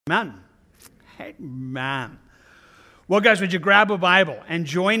Amen. Amen. Well, guys, would you grab a Bible and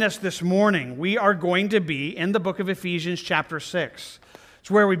join us this morning? We are going to be in the book of Ephesians chapter 6. It's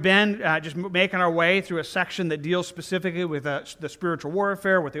where we've been just making our way through a section that deals specifically with the spiritual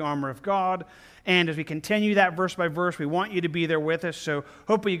warfare, with the armor of God. And as we continue that verse by verse, we want you to be there with us. So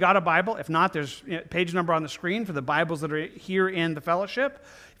hopefully you got a Bible. If not, there's a page number on the screen for the Bibles that are here in the fellowship.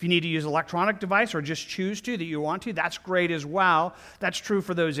 If you need to use an electronic device or just choose to that you want to, that's great as well. That's true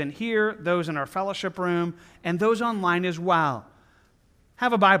for those in here, those in our fellowship room, and those online as well.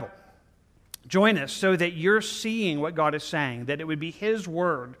 Have a Bible. Join us so that you're seeing what God is saying, that it would be His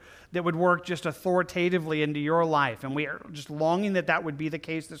Word that would work just authoritatively into your life. And we are just longing that that would be the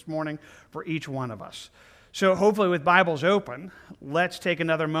case this morning for each one of us. So hopefully with Bibles open, let's take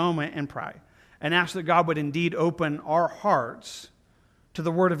another moment and pray and ask that God would indeed open our hearts to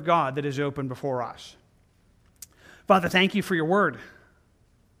the Word of God that is open before us. Father, thank you for your Word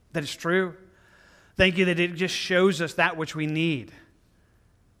that is true. Thank you that it just shows us that which we need.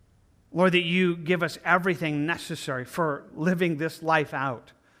 Lord, that you give us everything necessary for living this life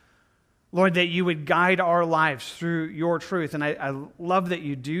out. Lord, that you would guide our lives through your truth. And I love that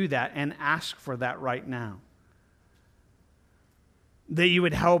you do that and ask for that right now. That you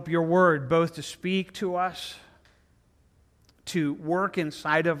would help your word both to speak to us, to work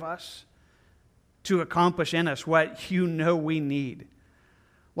inside of us, to accomplish in us what you know we need.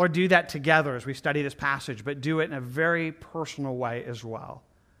 Lord, do that together as we study this passage, but do it in a very personal way as well.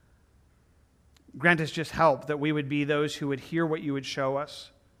 Grant us just help that we would be those who would hear what you would show us,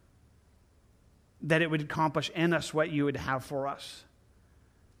 that it would accomplish in us what you would have for us.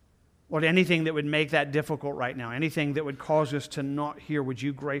 Lord, anything that would make that difficult right now, anything that would cause us to not hear, would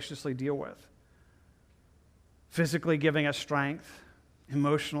you graciously deal with? Physically giving us strength,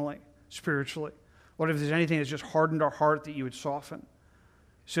 emotionally, spiritually. Lord, if there's anything that's just hardened our heart, that you would soften,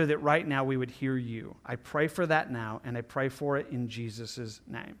 so that right now we would hear you. I pray for that now, and I pray for it in Jesus'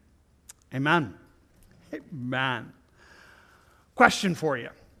 name. Amen. Amen. Question for you.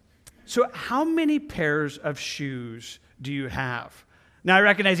 So how many pairs of shoes do you have? Now, I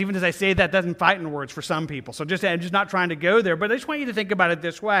recognize even as I say that doesn't fighting words for some people. So I'm just not trying to go there, but I just want you to think about it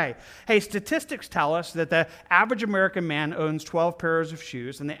this way. Hey, statistics tell us that the average American man owns 12 pairs of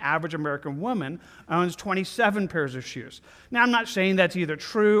shoes and the average American woman owns 27 pairs of shoes. Now, I'm not saying that's either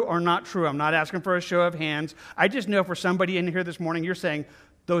true or not true. I'm not asking for a show of hands. I just know for somebody in here this morning, you're saying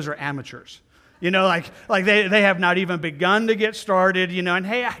those are amateurs. You know, like they have not even begun to get started, you know, and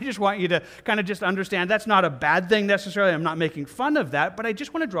hey, I just want you to kind of just understand that's not a bad thing necessarily. I'm not making fun of that, but I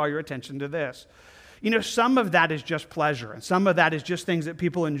just want to draw your attention to this. You know, some of that is just pleasure, and some of that is just things that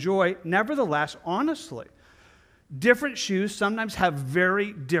people enjoy. Nevertheless, honestly, different shoes sometimes have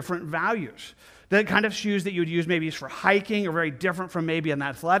very different values. The kind of shoes that you would use maybe is for hiking are very different from maybe an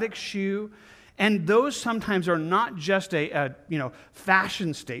athletic shoe. And those sometimes are not just a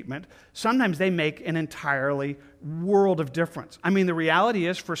fashion statement. Sometimes they make an entirely world of difference. I mean, the reality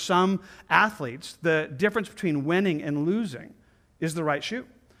is for some athletes, the difference between winning and losing is the right shoe.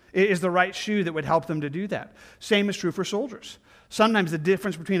 It is the right shoe that would help them to do that. Same is true for soldiers. Sometimes the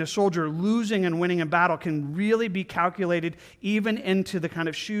difference between a soldier losing and winning a battle can really be calculated even into the kind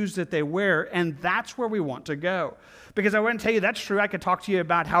of shoes that they wear, and that's where we want to go. Because I want to tell you, that's true. I could talk to you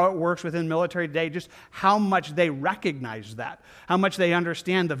about how it works within military today, just how much they recognize that, how much they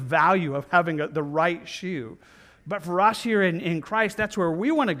understand the value of having the right shoe. But for us here in Christ, that's where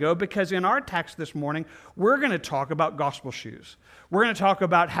we want to go, because in our text this morning, we're going to talk about gospel shoes. We're going to talk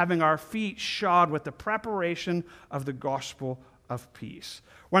about having our feet shod with the preparation of the gospel of peace.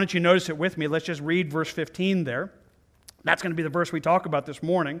 Why don't you notice it with me? Let's just read verse 15 there. That's going to be the verse we talk about this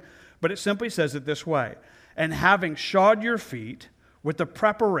morning, but it simply says it this way: and having shod your feet with the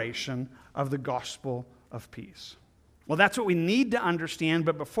preparation of the gospel of peace. Well, that's what we need to understand,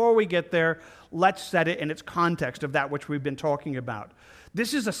 but before we get there, let's set it in its context of that which we've been talking about.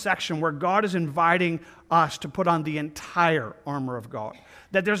 This is a section where God is inviting us to put on the entire armor of God,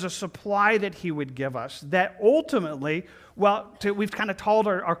 that there's a supply that He would give us, that ultimately, we've kind of called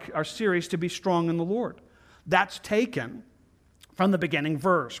our series to be strong in the Lord. That's taken from the beginning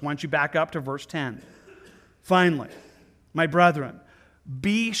verse. Why don't you back up to verse 10? Finally, my brethren,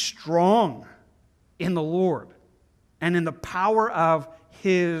 be strong in the Lord and in the power of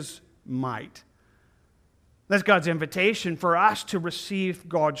His might. That's God's invitation for us to receive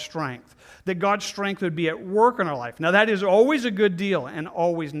God's strength, that God's strength would be at work in our life. Now, that is always a good deal and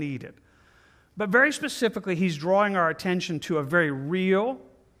always needed. But very specifically, He's drawing our attention to a very real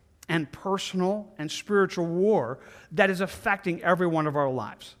and personal and spiritual war that is affecting every one of our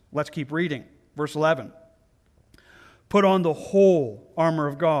lives. Let's keep reading. Verse 11. Put on the whole armor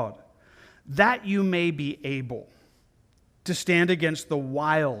of God, that you may be able to stand against the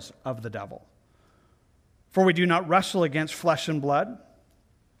wiles of the devil. For we do not wrestle against flesh and blood,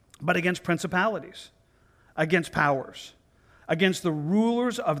 but against principalities, against powers, against the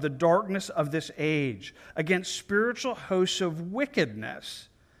rulers of the darkness of this age, against spiritual hosts of wickedness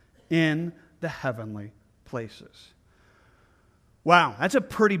in the heavenly places. Wow, that's a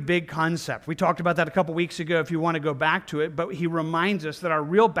pretty big concept. We talked about that a couple weeks ago if you want to go back to it, but he reminds us that our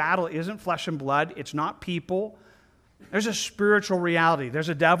real battle isn't flesh and blood. It's not people. There's a spiritual reality. There's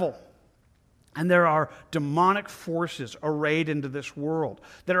a devil. And there are demonic forces arrayed into this world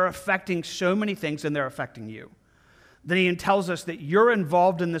that are affecting so many things, and they're affecting you. Then he tells us that you're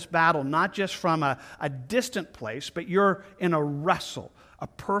involved in this battle, not just from a distant place, but you're in a wrestle, a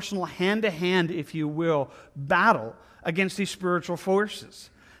personal hand-to-hand, if you will, battle against these spiritual forces.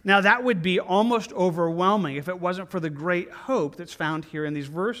 Now, that would be almost overwhelming if it wasn't for the great hope that's found here in these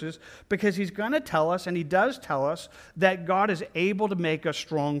verses, because he's going to tell us, and he does tell us, that God is able to make us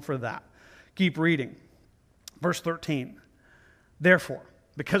strong for that. Keep reading. Verse 13. Therefore,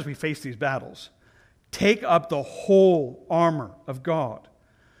 because we face these battles, take up the whole armor of God,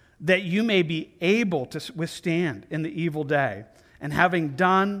 that you may be able to withstand in the evil day, and having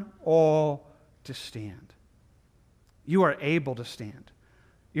done all, to stand. You are able to stand.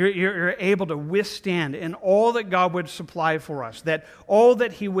 You're able to withstand in all that God would supply for us, that all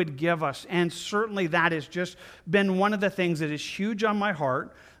that he would give us. And certainly that has just been one of the things that is huge on my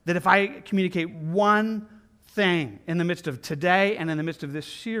heart, that if I communicate one thing in the midst of today and in the midst of this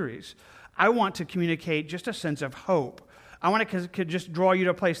series, I want to communicate just a sense of hope. I want to just draw you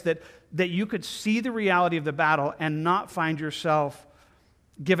to a place that you could see the reality of the battle and not find yourself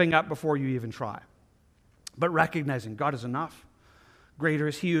giving up before you even try, but recognizing God is enough. Greater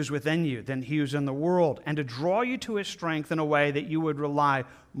is he who is within you than he who is in the world, and to draw you to his strength in a way that you would rely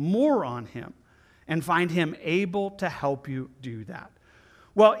more on him and find him able to help you do that.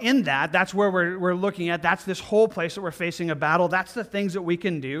 Well, in that's where we're looking at. That's this whole place that we're facing a battle. That's the things that we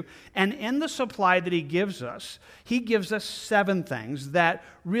can do. And in the supply that he gives us 7 things that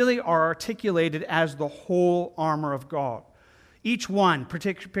really are articulated as the whole armor of God. Each one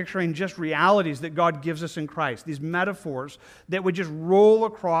picturing just realities that God gives us in Christ, these metaphors that would just roll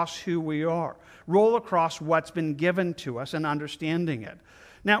across who we are, roll across what's been given to us and understanding it.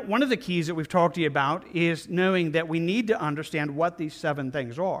 Now, one of the keys that we've talked to you about is knowing that we need to understand what these 7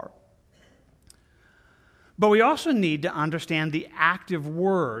 things are. But we also need to understand the active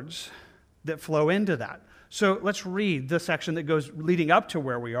words that flow into that. So let's read the section that goes leading up to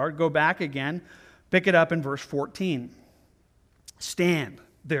where we are. Go back again, pick it up in verse 14. Stand,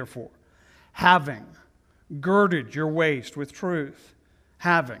 therefore, having girded your waist with truth,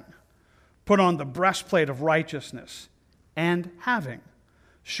 having put on the breastplate of righteousness, and having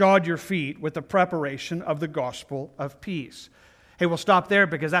shod your feet with the preparation of the gospel of peace. Hey, we'll stop there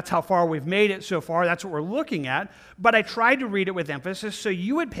because that's how far we've made it so far. That's what we're looking at. But I tried to read it with emphasis so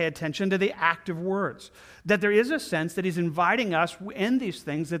you would pay attention to the active words, that there is a sense that he's inviting us in these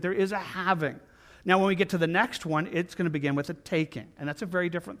things, that there is a having. Now, when we get to the next one, it's going to begin with a taking, and that's a very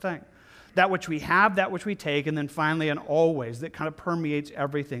different thing. That which we have, that which we take, and then finally an always that kind of permeates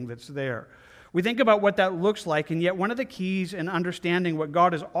everything that's there. We think about what that looks like, and yet one of the keys in understanding what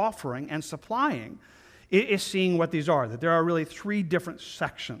God is offering and supplying is seeing what these are, that there are really 3 different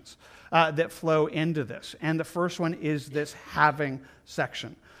sections that flow into this. And the first one is this having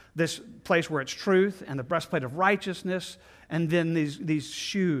section, this place where it's truth and the breastplate of righteousness, and then these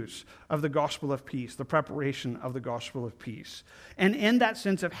shoes of the gospel of peace, the preparation of the gospel of peace. And in that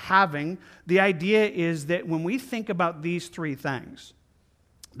sense of having, the idea is that when we think about these 3 things,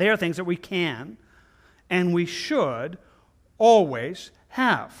 they are things that we can and we should always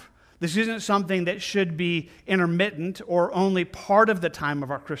have. This isn't something that should be intermittent or only part of the time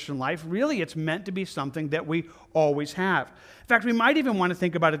of our Christian life. Really, it's meant to be something that we always have. In fact, we might even want to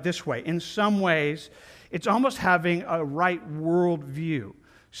think about it this way. In some ways, it's almost having a right worldview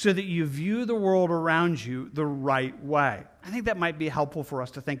so that you view the world around you the right way. I think that might be helpful for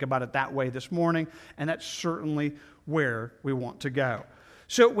us to think about it that way this morning, and that's certainly where we want to go.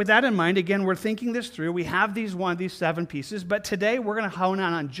 So with that in mind, again, we're thinking this through. We have these 7 pieces, but today we're going to hone in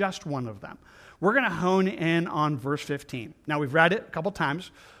on just one of them. We're going to hone in on verse 15. Now, we've read it a couple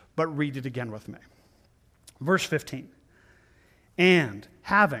times, but read it again with me. Verse 15. And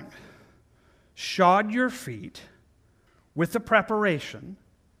having shod your feet with the preparation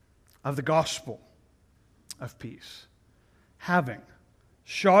of the gospel of peace. Having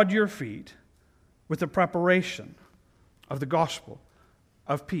shod your feet with the preparation of the gospel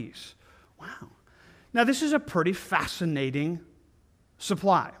of peace. Wow. Now, this is a pretty fascinating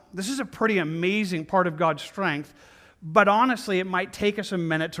supply. This is a pretty amazing part of God's strength, but honestly, it might take us a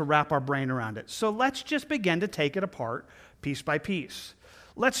minute to wrap our brain around it. So let's just begin to take it apart piece by piece.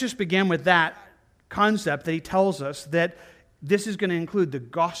 Let's just begin with that concept that he tells us that this is going to include the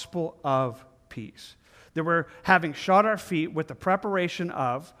gospel of peace. That we're having shod our feet with the preparation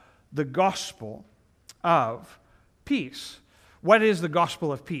of the gospel of peace. What is the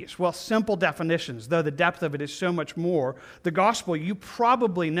gospel of peace? Well, simple definitions, though the depth of it is so much more. The gospel, you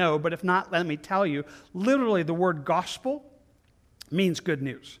probably know, but if not, let me tell you, literally the word gospel means good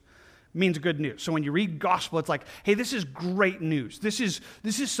news. Means good news. So when you read gospel, it's like, hey, this is great news. This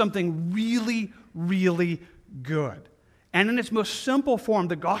is something really, really good. And in its most simple form,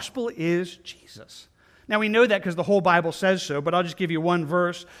 the gospel is Jesus. Now we know that because the whole Bible says so, but I'll just give you one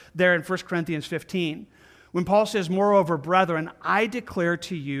verse there in 1 Corinthians 15. When Paul says, moreover, brethren, I declare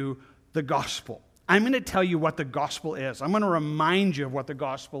to you the gospel. I'm going to tell you what the gospel is. I'm going to remind you of what the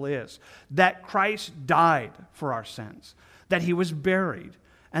gospel is. That Christ died for our sins, that he was buried,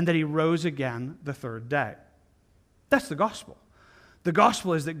 and that he rose again the third day. That's the gospel. The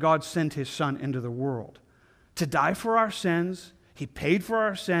gospel is that God sent his Son into the world to die for our sins. He paid for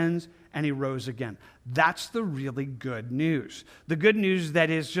our sins, and he rose again. That's the really good news. The good news that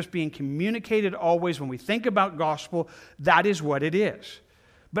is just being communicated always when we think about gospel, that is what it is.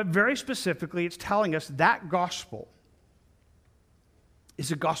 But very specifically, it's telling us that gospel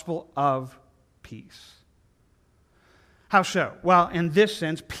is a gospel of peace. How so? Well, in this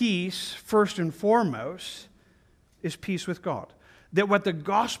sense, peace, first and foremost, is peace with God. That what the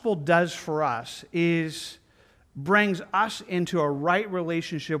gospel does for us is brings us into a right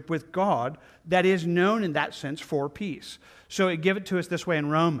relationship with God that is known in that sense for peace. So it give it to us this way in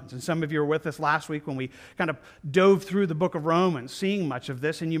Romans. And some of you were with us last week when we kind of dove through the book of Romans, seeing much of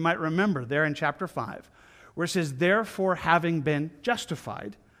this. And you might remember there in chapter 5, where it says, therefore, having been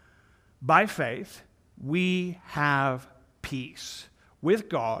justified by faith, we have peace with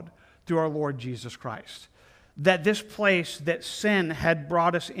God through our Lord Jesus Christ. That this place that sin had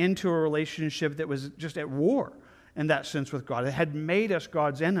brought us into a relationship that was just at war in that sense with God. It had made us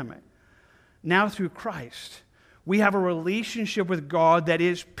God's enemy. Now through Christ, we have a relationship with God that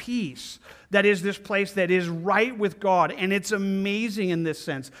is peace. That is this place that is right with God. And it's amazing in this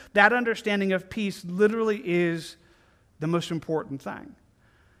sense. That understanding of peace literally is the most important thing.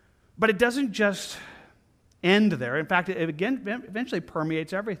 But it doesn't just end there. In fact, it again eventually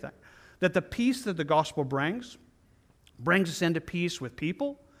permeates everything. That the peace that the gospel brings us into peace with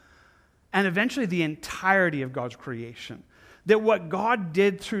people and eventually the entirety of God's creation. That what God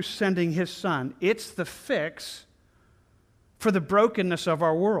did through sending his Son, it's the fix for the brokenness of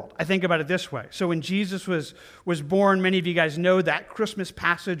our world. I think about it this way. So when Jesus was born, many of you guys know that Christmas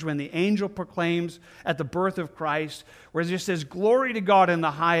passage when the angel proclaims at the birth of Christ, where it just says, glory to God in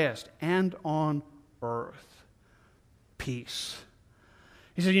the highest and on earth, peace.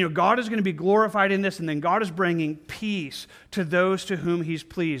 He said, God is going to be glorified in this, and then God is bringing peace to those to whom he's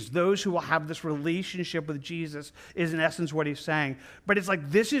pleased. Those who will have this relationship with Jesus is in essence what he's saying. But it's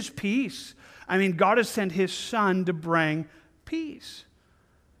like, this is peace. I mean, God has sent his Son to bring peace.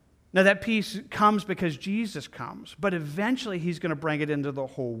 Now, that peace comes because Jesus comes, but eventually he's going to bring it into the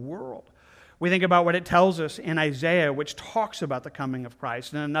whole world. We think about what it tells us in Isaiah, which talks about the coming of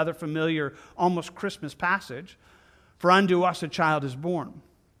Christ, and another familiar, almost Christmas passage. For unto us a child is born,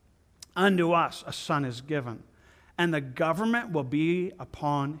 unto us a son is given, and the government will be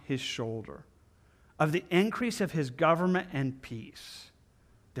upon his shoulder. Of the increase of his government and peace,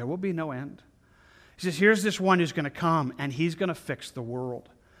 there will be no end. He says, here's this one who's going to come, and he's going to fix the world.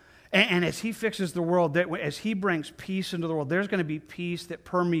 And as he fixes the world, as he brings peace into the world, there's going to be peace that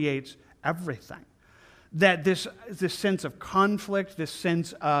permeates everything. That this sense of conflict, this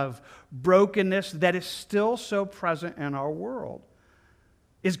sense of brokenness that is still so present in our world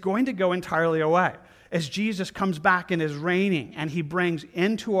is going to go entirely away. As Jesus comes back and is reigning and he brings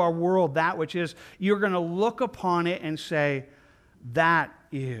into our world that which is, you're going to look upon it and say, that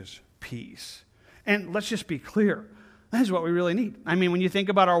is peace. And let's just be clear. That is what we really need. I mean, when you think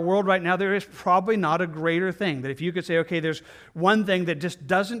about our world right now, there is probably not a greater thing that if you could say, okay, there's one thing that just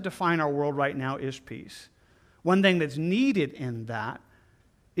doesn't define our world right now is peace. One thing that's needed in that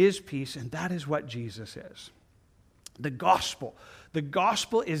is peace, and that is what Jesus is. The gospel. The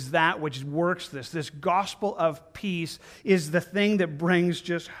gospel is that which works this. This gospel of peace is the thing that brings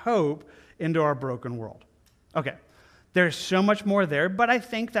just hope into our broken world. Okay. There's so much more there, but I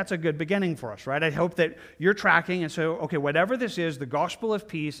think that's a good beginning for us, right? I hope that you're tracking, and so, okay, whatever this is, the gospel of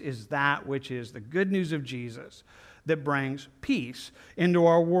peace is that which is the good news of Jesus, that brings peace into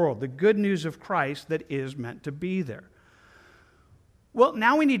our world, the good news of Christ that is meant to be there. Well,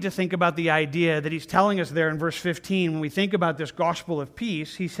 now we need to think about the idea that he's telling us there in verse 15. When we think about this gospel of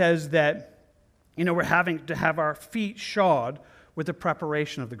peace, he says that, we're having to have our feet shod with the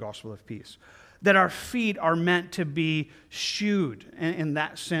preparation of the gospel of peace. That our feet are meant to be shoed in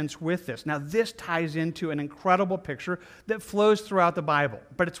that sense with this. Now, this ties into an incredible picture that flows throughout the Bible,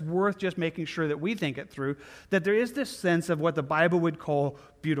 but it's worth just making sure that we think it through, that there is this sense of what the Bible would call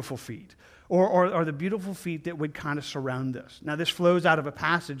beautiful feet, or the beautiful feet that would kind of surround us. Now, this flows out of a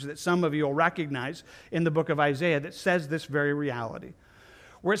passage that some of you will recognize in the book of Isaiah that says this very reality,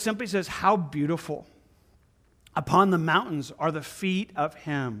 where it simply says, how beautiful upon the mountains are the feet of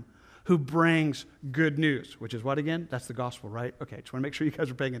him who brings good news, which is what again? That's the gospel, right? Okay, just want to make sure you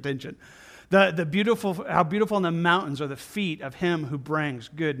guys are paying attention. How beautiful on the mountains are the feet of him who brings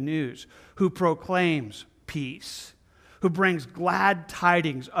good news, who proclaims peace, who brings glad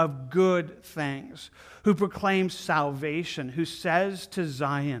tidings of good things, who proclaims salvation, who says to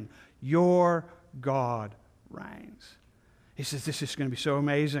Zion, your God reigns. He says this is going to be so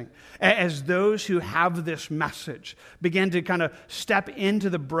amazing. As those who have this message begin to kind of step into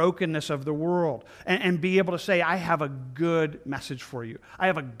the brokenness of the world and be able to say, I have a good message for you. I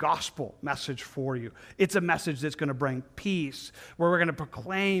have a gospel message for you. It's a message that's going to bring peace, where we're going to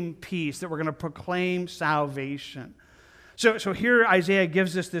proclaim peace, that we're going to proclaim salvation. So here Isaiah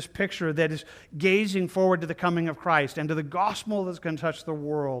gives us this picture that is gazing forward to the coming of Christ and to the gospel that's going to touch the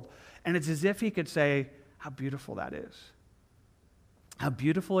world. And it's as if he could say, how beautiful that is. How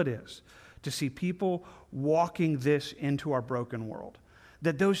beautiful it is to see people walking this into our broken world.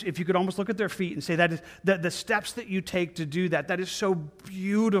 That those, if you could almost look at their feet and say that is that the steps that you take to do that, that is so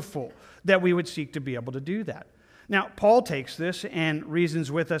beautiful that we would seek to be able to do that. Now, Paul takes this and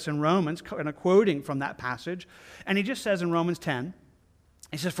reasons with us in Romans, kind of quoting from that passage, and he just says in Romans 10,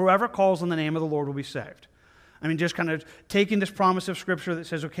 he says, for whoever calls on the name of the Lord will be saved. I mean, just kind of taking this promise of Scripture that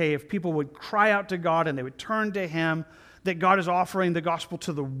says, okay, if people would cry out to God and they would turn to him, that God is offering the gospel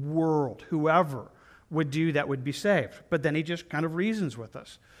to the world. Whoever would do that would be saved. But then he just kind of reasons with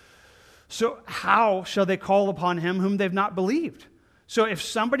us. So how shall they call upon him whom they've not believed? So if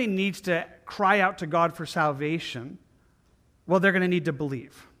somebody needs to cry out to God for salvation, well, they're going to need to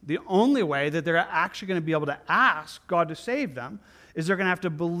believe. The only way that they're actually going to be able to ask God to save them is they're going to have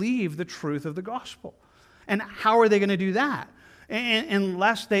to believe the truth of the gospel. And how are they going to do that?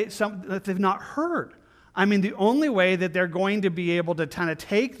 Unless they've not heard. I mean, the only way that they're going to be able to kind of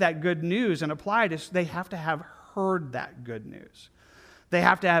take that good news and apply it is they have to have heard that good news. They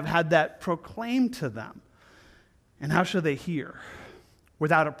have to have had that proclaimed to them. And how shall they hear?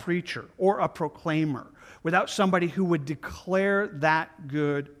 Without a preacher or a proclaimer, without somebody who would declare that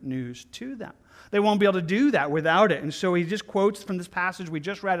good news to them. They won't be able to do that without it. And so he just quotes from this passage we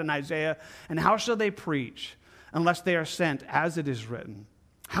just read in Isaiah, and how shall they preach unless they are sent, as it is written?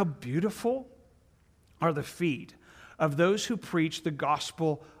 How beautiful are the feet of those who preach the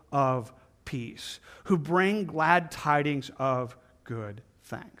gospel of peace, who bring glad tidings of good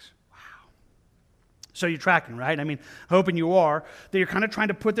things. Wow. So you're tracking, right? I mean, hoping you are, that you're kind of trying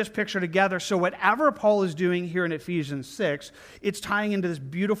to put this picture together. So whatever Paul is doing here in Ephesians 6, it's tying into this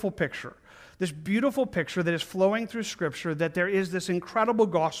beautiful picture that is flowing through Scripture, that there is this incredible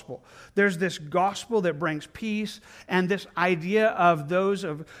gospel. There's this gospel that brings peace, and this idea of those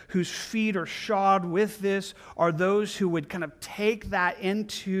whose feet are shod with this are those who would kind of take that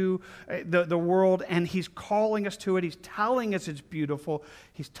into the world, and he's calling us to it. He's telling us it's beautiful.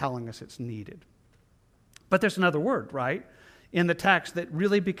 He's telling us it's needed. But there's another word, right, in the text that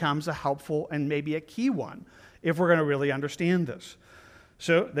really becomes a helpful and maybe a key one if we're going to really understand this.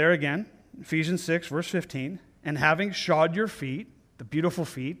 So there again, Ephesians 6, verse 15, and having shod your feet, the beautiful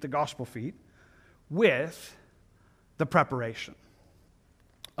feet, the gospel feet, with the preparation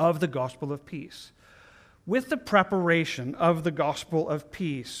of the gospel of peace. With the preparation of the gospel of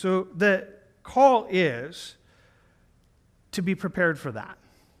peace. So the call is to be prepared for that.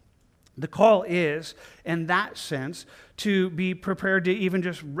 The call is, in that sense, to be prepared to even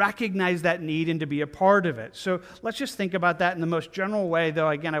just recognize that need and to be a part of it. So let's just think about that in the most general way, though,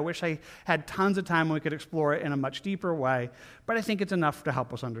 again, I wish I had tons of time when we could explore it in a much deeper way, but I think it's enough to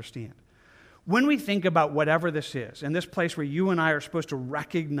help us understand. When we think about whatever this is, and this place where you and I are supposed to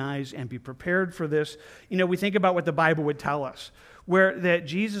recognize and be prepared for this, we think about what the Bible would tell us, where that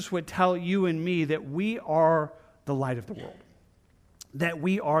Jesus would tell you and me that we are the light of the world. That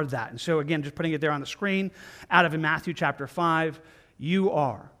we are that. And so again, just putting it there on the screen, out of Matthew chapter 5, you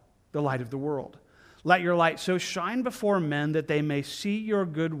are the light of the world. Let your light so shine before men that they may see your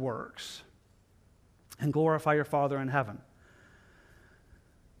good works and glorify your Father in heaven.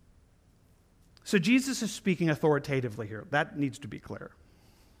 So Jesus is speaking authoritatively here. That needs to be clear.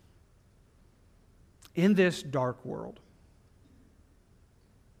 In this dark world,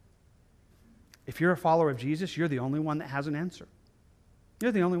 if you're a follower of Jesus, you're the only one that has an answer.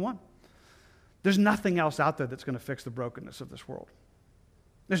 You're the only one. There's nothing else out there that's going to fix the brokenness of this world.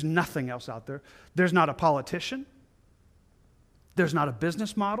 There's nothing else out there. There's not a politician. There's not a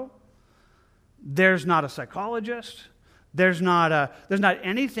business model. There's not a psychologist. There's not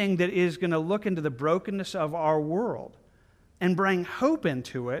anything that is going to look into the brokenness of our world and bring hope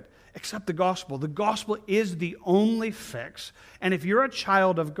into it except the gospel. The gospel is the only fix. And if you're a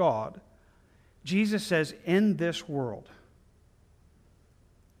child of God, Jesus says, in this world,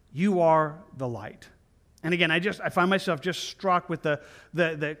 you are the light. And again, I find myself just struck with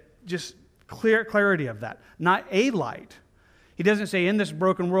the just clarity of that. Not a light. He doesn't say, in this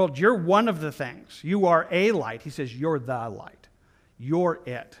broken world, you're one of the things. You are a light. He says, you're the light. You're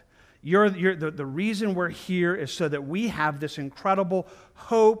it. The reason we're here is so that we have this incredible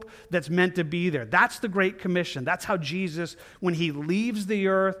hope that's meant to be there. That's the Great Commission. That's how Jesus, when he leaves the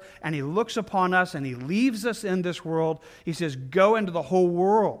earth and he looks upon us and he leaves us in this world, he says, go into the whole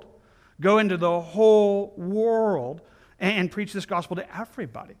world. Go into the whole world and preach this gospel to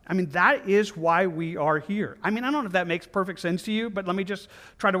everybody. I mean, that is why we are here. I mean, I don't know if that makes perfect sense to you, but let me just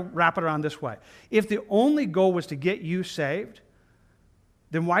try to wrap it around this way. If the only goal was to get you saved,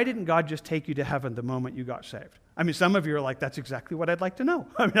 then why didn't God just take you to heaven the moment you got saved? I mean, some of you are like, that's exactly what I'd like to know.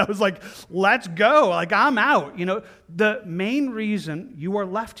 I mean, I was like, let's go. Like, I'm out. You know, the main reason you are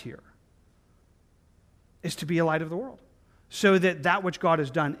left here is to be a light of the world, so that which God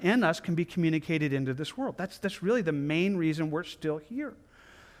has done in us can be communicated into this world. That's really the main reason we're still here.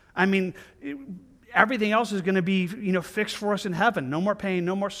 I mean, everything else is going to be, fixed for us in heaven. No more pain,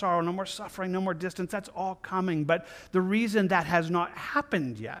 no more sorrow, no more suffering, no more distance. That's all coming. But the reason that has not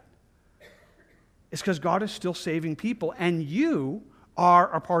happened yet is because God is still saving people, and you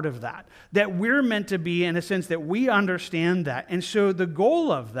are a part of that. That we're meant to be, in a sense, that we understand that. And so the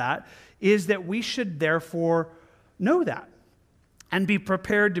goal of that is that we should therefore know that and be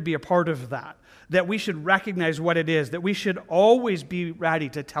prepared to be a part of that. That we should recognize what it is, that we should always be ready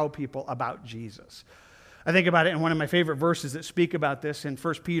to tell people about Jesus. I think about it in one of my favorite verses that speak about this in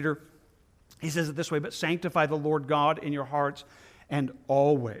 1 Peter. He says it this way, but sanctify the Lord God in your hearts and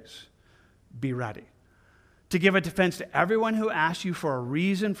always be ready to give a defense to everyone who asks you for a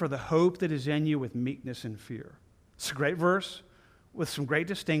reason for the hope that is in you with meekness and fear. It's a great verse with some great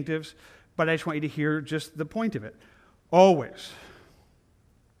distinctives, but I just want you to hear just the point of it. Always.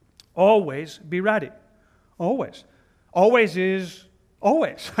 Always be ready. Always. Always is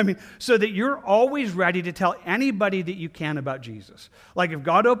always. I mean, so that you're always ready to tell anybody that you can about Jesus. Like if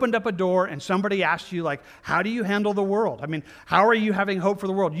God opened up a door and somebody asked you, like, how do you handle the world? I mean, how are you having hope for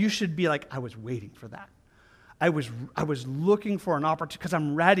the world? You should be like, I was waiting for that. I was looking for an opportunity because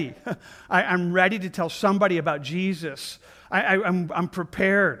I'm ready. I'm ready to tell somebody about Jesus. I'm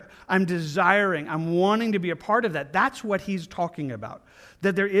prepared. I'm desiring. I'm wanting to be a part of that. That's what he's talking about.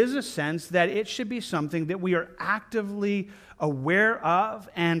 That there is a sense that it should be something that we are actively aware of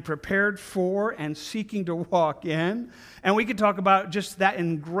and prepared for and seeking to walk in. And we could talk about just that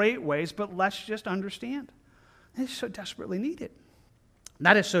in great ways, but let's just understand. It's so desperately needed.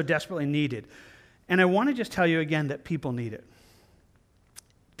 That is so desperately needed. And I want to just tell you again that people need it.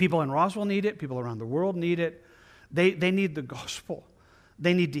 People in Roswell need it. People around the world need it. They need the gospel.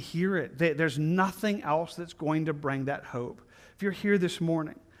 They need to hear it. There's nothing else that's going to bring that hope. If you're here this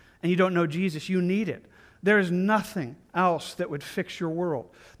morning and you don't know Jesus, you need it. There is nothing else that would fix your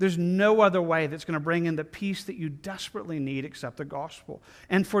world. There's no other way that's going to bring in the peace that you desperately need except the gospel.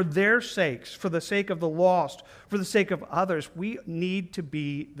 And for their sakes, for the sake of the lost, for the sake of others, we need to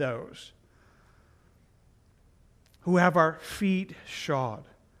be those who have our feet shod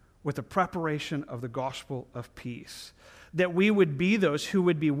with the preparation of the gospel of peace. That we would be those who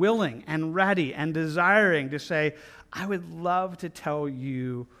would be willing and ready and desiring to say, I would love to tell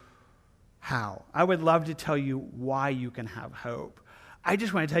you how. I would love to tell you why you can have hope. I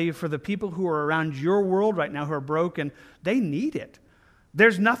just want to tell you, for the people who are around your world right now who are broken, they need it.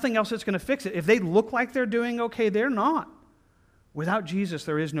 There's nothing else that's going to fix it. If they look like they're doing okay, they're not. Without Jesus,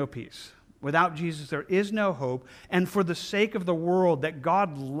 there is no peace. Without Jesus, there is no hope. And for the sake of the world that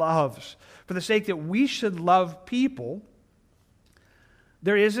God loves, for the sake that we should love people,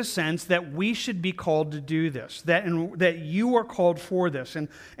 there is a sense that we should be called to do this, that you are called for this.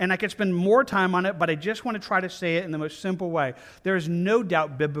 And I could spend more time on it, but I just want to try to say it in the most simple way. There is no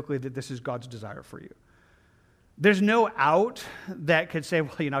doubt biblically that this is God's desire for you. There's no out that could say,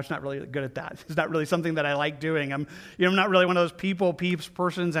 well, it's not really good at that. It's not really something that I like doing. I'm not really one of those people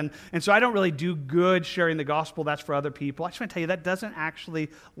persons, and so I don't really do good sharing the gospel. That's for other people. I just want to tell you that doesn't actually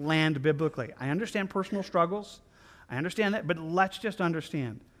land biblically. I understand personal struggles. I understand that, but let's just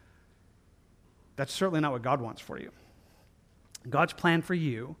understand that's certainly not what God wants for you. God's plan for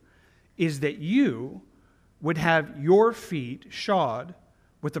you is that you would have your feet shod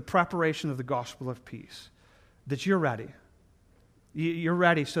with the preparation of the gospel of peace. That you're ready. You're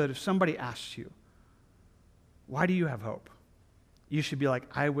ready so that if somebody asks you, why do you have hope? You should be like,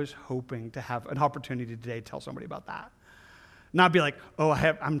 I was hoping to have an opportunity today to tell somebody about that. Not be like,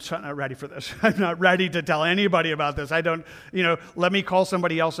 I'm not ready for this. I'm not ready to tell anybody about this. I don't, let me call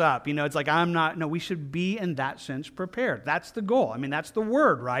somebody else up. It's like, no, we should be in that sense prepared. That's the goal. That's the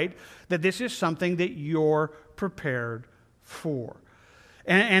word, right? That this is something that you're prepared for.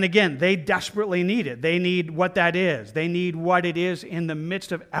 And again, they desperately need it. They need what that is. They need what it is in the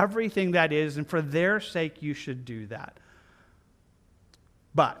midst of everything that is, and for their sake, you should do that.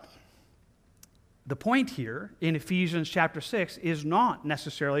 But the point here in Ephesians chapter 6 is not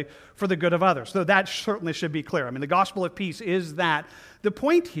necessarily for the good of others, though that certainly should be clear. The gospel of peace is that. The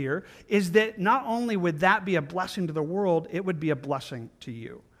point here is that not only would that be a blessing to the world, it would be a blessing to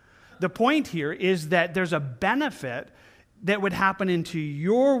you. The point here is that there's a benefit that would happen into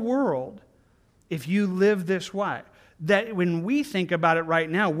your world if you live this way. That when we think about it right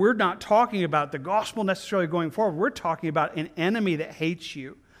now, we're not talking about the gospel necessarily going forward. We're talking about an enemy that hates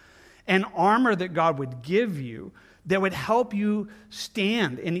you, an armor that God would give you that would help you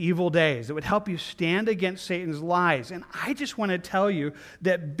stand in evil days, that would help you stand against Satan's lies. And I just want to tell you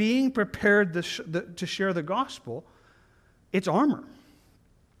that being prepared to share the gospel, it's armor.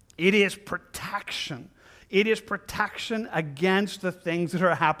 It is protection. It is protection against the things that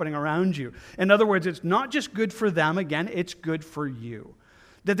are happening around you. In other words, it's not just good for them, again, it's good for you.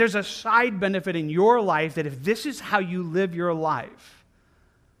 That there's a side benefit in your life that if this is how you live your life,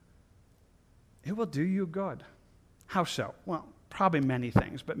 it will do you good. How so? Well, probably many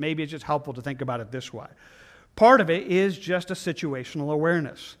things, but maybe it's just helpful to think about it this way. Part of it is just a situational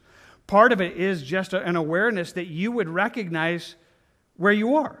awareness. Part of it is just an awareness that you would recognize where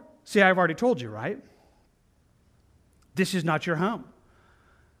you are. See, I've already told you, right? This is not your home.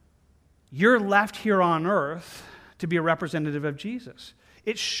 You're left here on earth to be a representative of Jesus.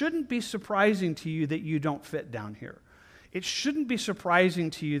 It shouldn't be surprising to you that you don't fit down here. It shouldn't be surprising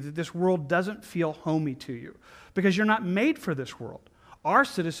to you that this world doesn't feel homey to you, because you're not made for this world. Our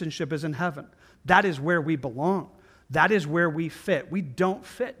citizenship is in heaven. That is where we belong. That is where we fit. We don't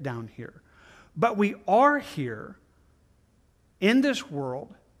fit down here. But we are here in this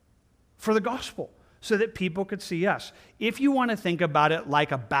world for the gospel, so that people could see us. If you want to think about it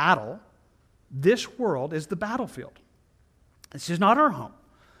like a battle, this world is the battlefield. This is not our home.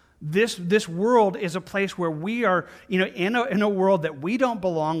 This world is a place where we are, in a world that we don't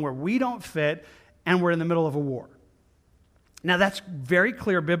belong, where we don't fit, and we're in the middle of a war. Now, that's very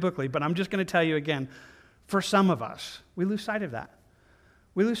clear biblically, but I'm just going to tell you again, for some of us, we lose sight of that.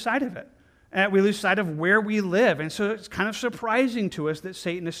 We lose sight of it. We lose sight of where we live. And so it's kind of surprising to us that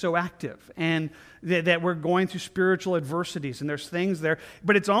Satan is so active and that we're going through spiritual adversities and there's things there.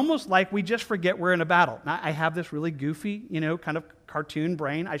 But it's almost like we just forget we're in a battle. Now, I have this really goofy, kind of cartoon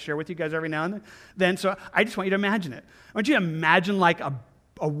brain I share with you guys every now and then. So I just want you to imagine it. I want you to imagine like a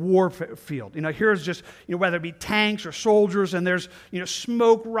war field. Here's just, whether it be tanks or soldiers, and there's,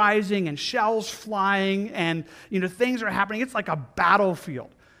 smoke rising and shells flying and, things are happening. It's like a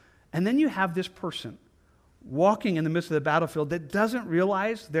battlefield. And then you have this person walking in the midst of the battlefield that doesn't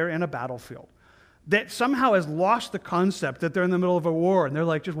realize they're in a battlefield, that somehow has lost the concept that they're in the middle of a war, and they're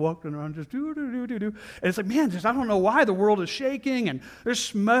like just walking around, just do. And it's like, man, I don't know why the world is shaking, and there's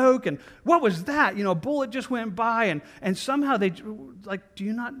smoke, and what was that? A bullet just went by, and somehow they, like, do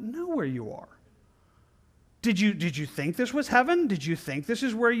you not know where you are? Did you think this was heaven? Did you think this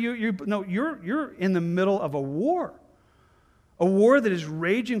is where no, you're in the middle of a war. A war that is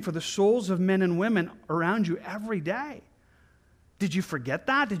raging for the souls of men and women around you every day. Did you forget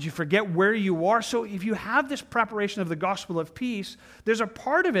that? Did you forget where you are? So if you have this preparation of the gospel of peace, there's a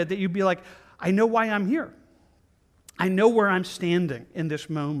part of it that you'd be like, I know why I'm here. I know where I'm standing in this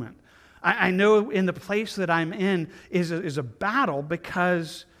moment. I know in the place that I'm in is a battle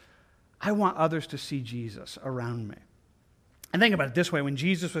because I want others to see Jesus around me. And think about it this way. When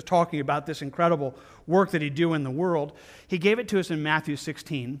Jesus was talking about this incredible work that he'd do in the world, he gave it to us in Matthew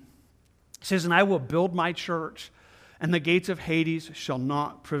 16. He says, and I will build my church, and the gates of Hades shall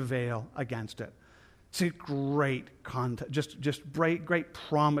not prevail against it. It's a great content, just great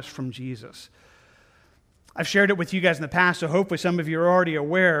promise from Jesus. I've shared it with you guys in the past, so hopefully some of you are already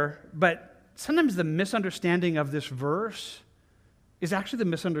aware, but sometimes the misunderstanding of this verse is actually the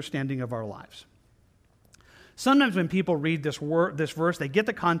misunderstanding of our lives. Sometimes when people read this verse, they get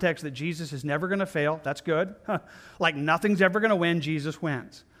the context that Jesus is never going to fail. That's good. Like nothing's ever going to win, Jesus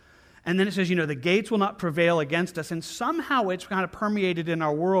wins. And then it says, the gates will not prevail against us. And somehow it's kind of permeated in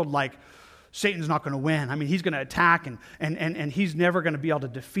our world like Satan's not going to win. I mean, he's going to attack and he's never going to be able to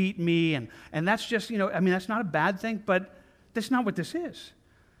defeat me. And that's just, that's not a bad thing, but that's not what this is.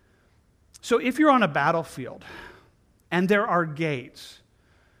 So if you're on a battlefield and there are gates,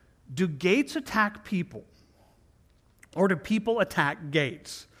 do gates attack people? Or do people attack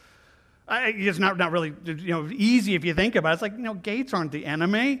gates? It's not really easy if you think about it. It's like, gates aren't the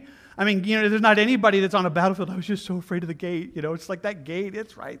enemy. I mean, there's not anybody that's on a battlefield, I was just so afraid of the gate. It's like that gate,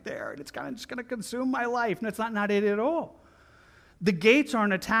 it's right there, and it's kind of just going to consume my life. And it's not it at all. The gates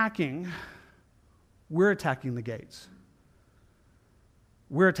aren't attacking. We're attacking the gates.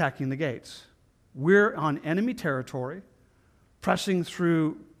 We're attacking the gates. We're on enemy territory, pressing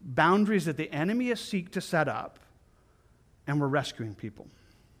through boundaries that the enemy is seek to set up, and we're rescuing people.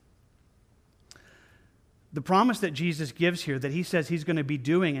 The promise that Jesus gives here, that he says he's going to be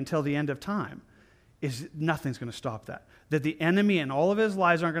doing until the end of time, is nothing's going to stop that. That the enemy and all of his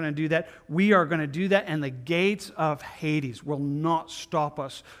lies aren't going to do that. We are going to do that, and the gates of Hades will not stop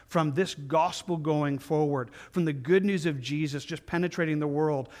us from this gospel going forward, from the good news of Jesus just penetrating the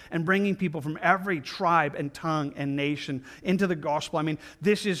world and bringing people from every tribe and tongue and nation into the gospel. I mean,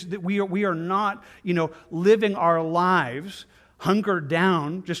 we are not, living our lives hunkered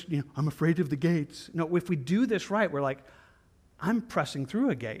down, just, I'm afraid of the gates. No, if we do this right, we're like, I'm pressing through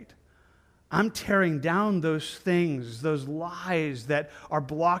a gate. I'm tearing down those things, those lies that are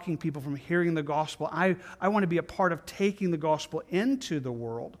blocking people from hearing the gospel. I want to be a part of taking the gospel into the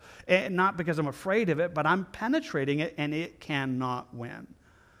world, and not because I'm afraid of it, but I'm penetrating it, and it cannot win.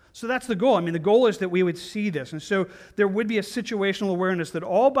 So that's the goal. I mean, the goal is that we would see this. And so there would be a situational awareness that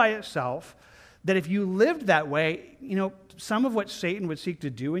all by itself, that if you lived that way, some of what Satan would seek to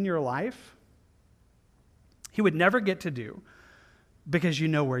do in your life, he would never get to do, because you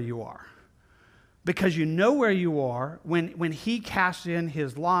know where you are. Because you know where you are, when he casts in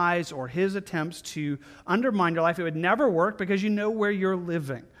his lies or his attempts to undermine your life, it would never work, because you know where you're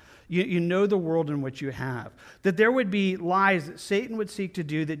living. You know the world in which you have. That there would be lies that Satan would seek to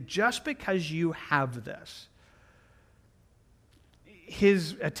do, that just because you have this,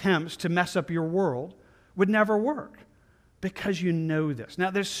 his attempts to mess up your world would never work, because you know this. Now,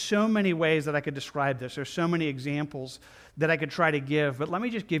 there's so many ways that I could describe this. There's so many examples that I could try to give, but let me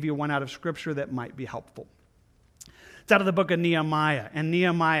just give you one out of Scripture that might be helpful. It's out of the book of Nehemiah, and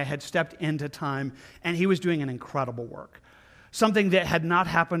Nehemiah had stepped into time, and he was doing an incredible work, something that had not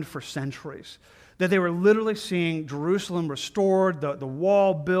happened for centuries, that they were literally seeing Jerusalem restored, the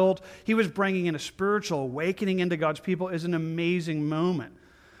wall built. He was bringing in a spiritual awakening into God's people. It was an amazing moment.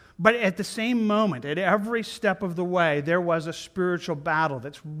 But at the same moment, at every step of the way, there was a spiritual battle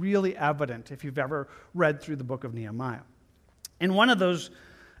that's really evident if you've ever read through the book of Nehemiah. In one of those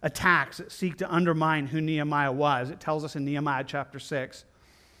attacks that seek to undermine who Nehemiah was, it tells us in Nehemiah chapter 6,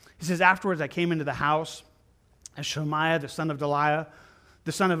 he says, "Afterwards I came into the house as Shemaiah, the son of Deliah,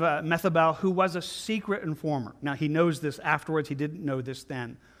 the son of Methabel, who was a secret informer." Now, he knows this afterwards. He didn't know this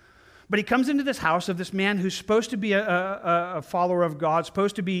then. But he comes into this house of this man who's supposed to be a follower of God,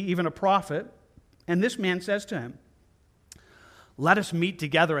 supposed to be even a prophet. And this man says to him, "Let us meet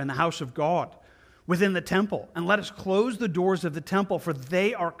together in the house of God within the temple, and let us close the doors of the temple, for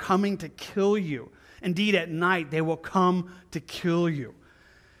they are coming to kill you. Indeed, at night they will come to kill you."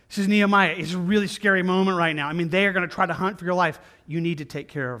 He says, Nehemiah, it's a really scary moment right now. I mean, they are going to try to hunt for your life. You need to take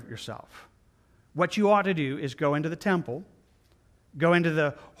care of yourself. What you ought to do is go into the temple, go into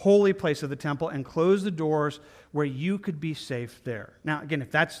the holy place of the temple, and close the doors where you could be safe there. Now, again, if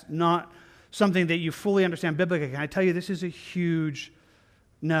that's not something that you fully understand biblically, can I tell you this is a huge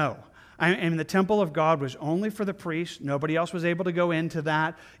no. And the temple of God was only for the priests. Nobody else was able to go into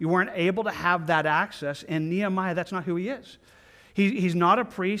that. You weren't able to have that access. And Nehemiah, that's not who he is. He's not a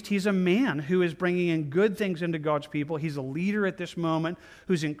priest. He's a man who is bringing in good things into God's people. He's a leader at this moment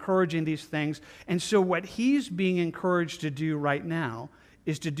who's encouraging these things. And so what he's being encouraged to do right now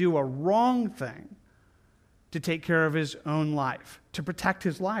is to do a wrong thing to take care of his own life, to protect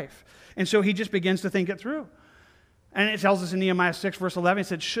his life. And so he just begins to think it through. And it tells us in Nehemiah 6, verse 11, it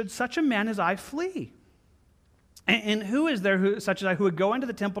said, "Should such a man as I flee? And who is there such as I who would go into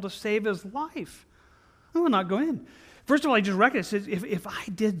the temple to save his life? I will not go in." First of all, I just reckon it says, if I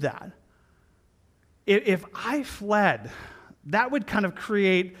did that, if I fled That would kind of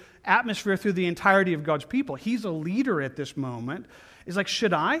create atmosphere through the entirety of God's people. He's a leader at this moment. It's like,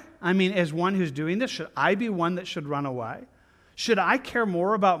 should I? I mean, as one who's doing this, should I be one that should run away? Should I care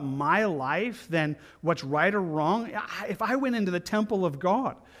more about my life than what's right or wrong? If I went into the temple of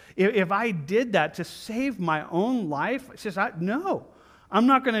God, if I did that to save my own life, it says, no, I'm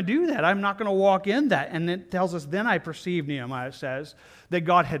not going to do that. I'm not going to walk in that. And it tells us, then I perceived, Nehemiah says, that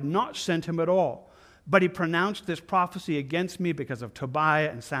God had not sent him at all. But he pronounced this prophecy against me because of Tobiah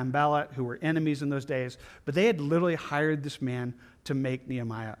and Sanballat, who were enemies in those days. But they had literally hired this man to make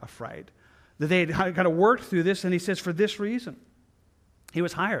Nehemiah afraid. That they had kind of worked through this, and he says, for this reason, he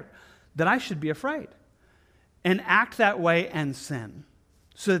was hired, that I should be afraid and act that way and sin,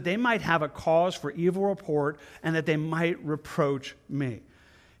 so that they might have a cause for evil report and that they might reproach me.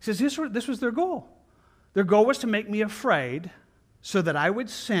 He says this was their goal. Their goal was to make me afraid so that I would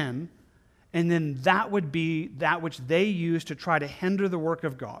sin, and then that would be that which they used to try to hinder the work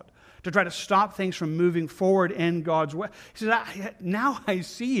of God, to try to stop things from moving forward in God's way. He says, now I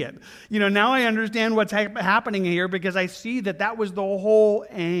see it. Now I understand what's happening here, because I see that was the whole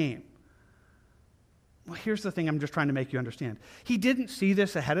aim. Well, here's the thing I'm just trying to make you understand. He didn't see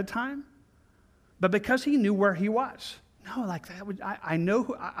this ahead of time, but because he knew where he was. No, like that I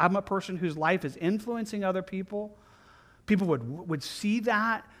know I'm a person whose life is influencing other people. People would see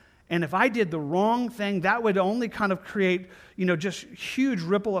that. And if I did the wrong thing, that would only kind of create, just huge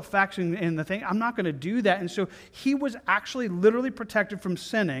ripple effects in the thing. I'm not going to do that. And so he was actually literally protected from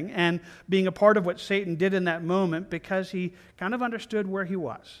sinning and being a part of what Satan did in that moment, because he kind of understood where he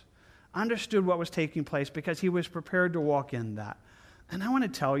was, understood what was taking place, because he was prepared to walk in that. And I want to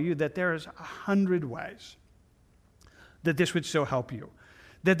tell you that there's 100 ways that this would so help you.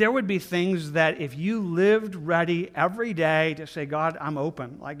 That there would be things that if you lived ready every day to say, God, I'm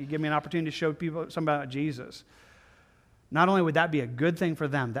open, like you give me an opportunity to show people something about Jesus, not only would that be a good thing for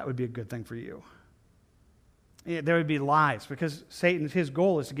them, that would be a good thing for you. There would be lies, because his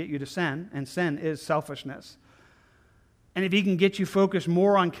goal is to get you to sin, and sin is selfishness. And if he can get you focused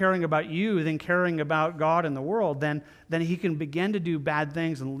more on caring about you than caring about God and the world, then he can begin to do bad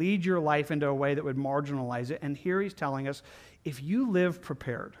things and lead your life into a way that would marginalize it. And here he's telling us, if you live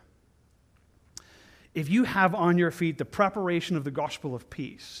prepared, if you have on your feet the preparation of the gospel of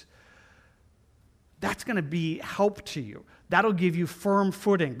peace, that's going to be help to you. That'll give you firm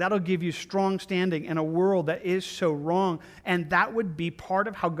footing. That'll give you strong standing in a world that is so wrong. And that would be part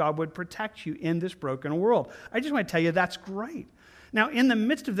of how God would protect you in this broken world. I just want to tell you that's great. Now, in the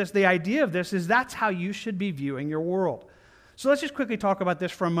midst of this, the idea of this is that's how you should be viewing your world. So let's just quickly talk about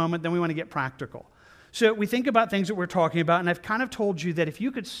this for a moment, then we want to get practical. So we think about things that we're talking about, and I've kind of told you that if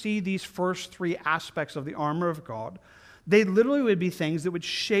you could see these first three aspects of the armor of God, they literally would be things that would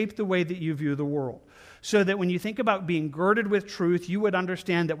shape the way that you view the world. So that when you think about being girded with truth, you would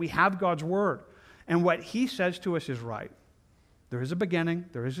understand that we have God's word, and what he says to us is right. There is a beginning,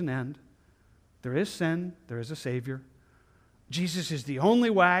 there is an end. There is sin, there is a Savior. Jesus is the only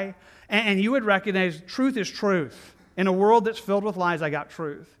way, and you would recognize truth is truth. In a world that's filled with lies, I got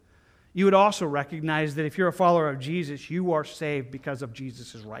truth. You would also recognize that if you're a follower of Jesus, you are saved because of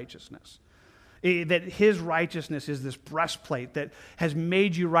Jesus' righteousness. That his righteousness is this breastplate that has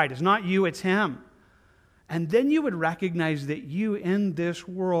made you right. It's not you, it's him. And then you would recognize that you in this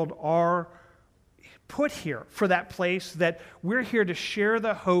world are put here for that place, that we're here to share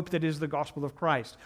the hope that is the gospel of Christ.